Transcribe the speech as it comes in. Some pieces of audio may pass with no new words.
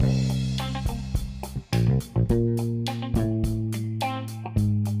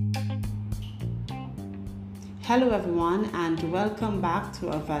Hello, everyone, and welcome back to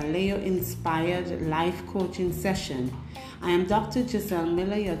a Vallejo inspired life coaching session. I am Dr. Giselle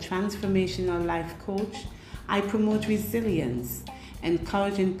Miller, your transformational life coach. I promote resilience,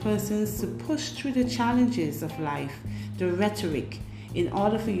 encouraging persons to push through the challenges of life, the rhetoric, in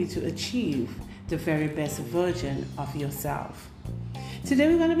order for you to achieve the very best version of yourself. Today,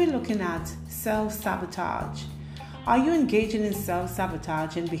 we're going to be looking at self-sabotage. Are you engaging in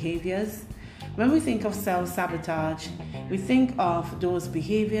self-sabotaging behaviors? When we think of self-sabotage, we think of those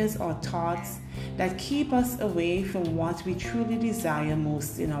behaviors or thoughts that keep us away from what we truly desire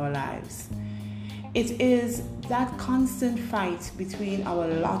most in our lives. It is that constant fight between our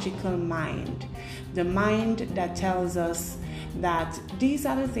logical mind, the mind that tells us that these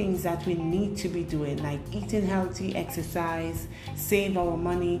are the things that we need to be doing, like eating healthy, exercise, save our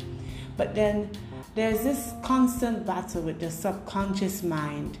money, but then there's this constant battle with the subconscious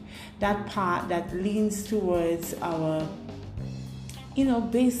mind, that part that leans towards our,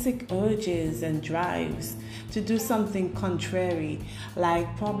 basic urges and drives to do something contrary,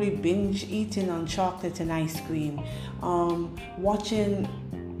 like probably binge eating on chocolate and ice cream, watching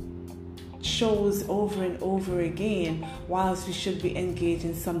shows over and over again, whilst we should be engaged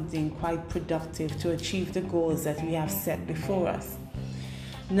in something quite productive to achieve the goals that we have set before us.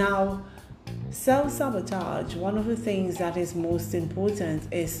 Now, self-sabotage, one of the things that is most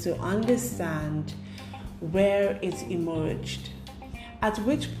important is to understand where it emerged. At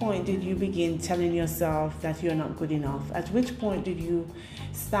which point did you begin telling yourself that you're not good enough? At which point did you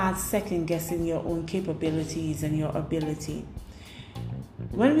start second-guessing your own capabilities and your ability?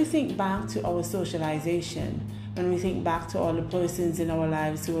 When we think back to our socialization, when we think back to all the persons in our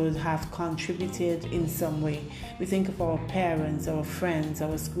lives who would have contributed in some way, we think of our parents, our friends,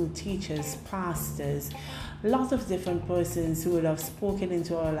 our school teachers, pastors, lots of different persons who would have spoken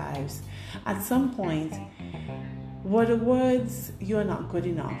into our lives. At some point, were the words, "you're not good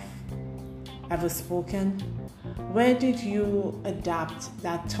enough," ever spoken? Where did you adapt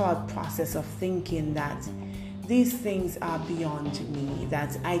that thought process of thinking that these things are beyond me,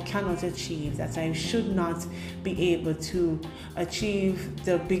 that I cannot achieve, that I should not be able to achieve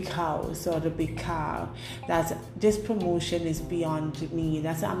the big house or the big car, that this promotion is beyond me,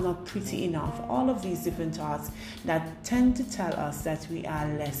 that I'm not pretty enough? All of these different thoughts that tend to tell us that we are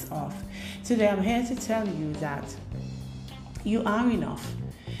less of. Today, I'm here to tell you that you are enough.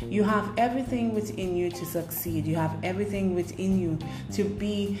 You have everything within you to succeed. You have everything within you to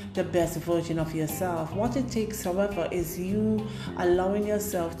be the best version of yourself. What it takes, however, is you allowing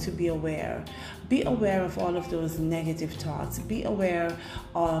yourself to be aware. Be aware of all of those negative thoughts. Be aware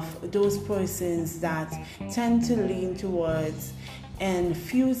of those persons that tend to lean towards and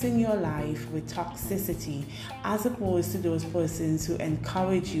fusing your life with toxicity, as opposed to those persons who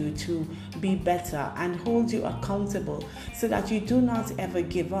encourage you to be better and hold you accountable so that you do not ever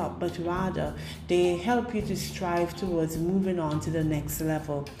give up, but rather they help you to strive towards moving on to the next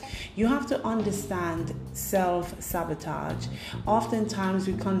level. You have to understand self-sabotage. Oftentimes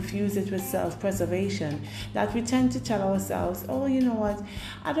we confuse it with self-preservation, that we tend to tell ourselves, oh, you know what,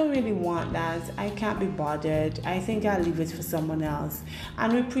 I don't really want that, I can't be bothered, I think I'll leave it for someone else.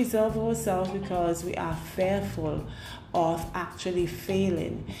 And we preserve ourselves because we are fearful of actually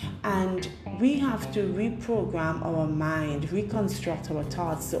failing. And we have to reprogram our mind, reconstruct our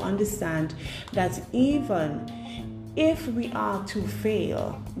thoughts to understand that even if we are to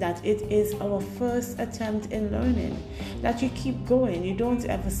fail, that it is our first attempt in learning, that you keep going, you don't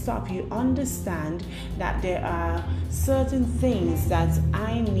ever stop. You understand that there are certain things that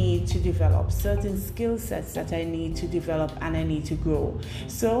I need to develop, certain skill sets that I need to develop and I need to grow.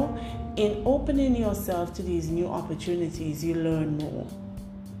 So in opening yourself to these new opportunities, you learn more.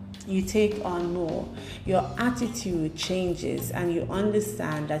 You take on more, your attitude changes, and you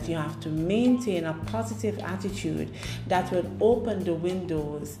understand that you have to maintain a positive attitude that will open the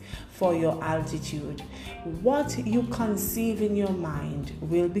windows for your altitude. What you conceive in your mind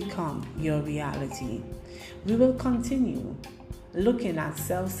will become your reality. We will continue looking at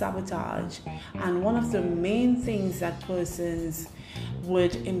self-sabotage, and one of the main things that persons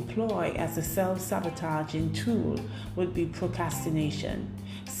would employ as a self-sabotaging tool would be procrastination.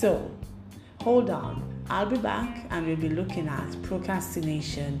 So, hold on. I'll be back and we'll be looking at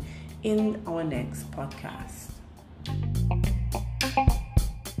procrastination in our next podcast.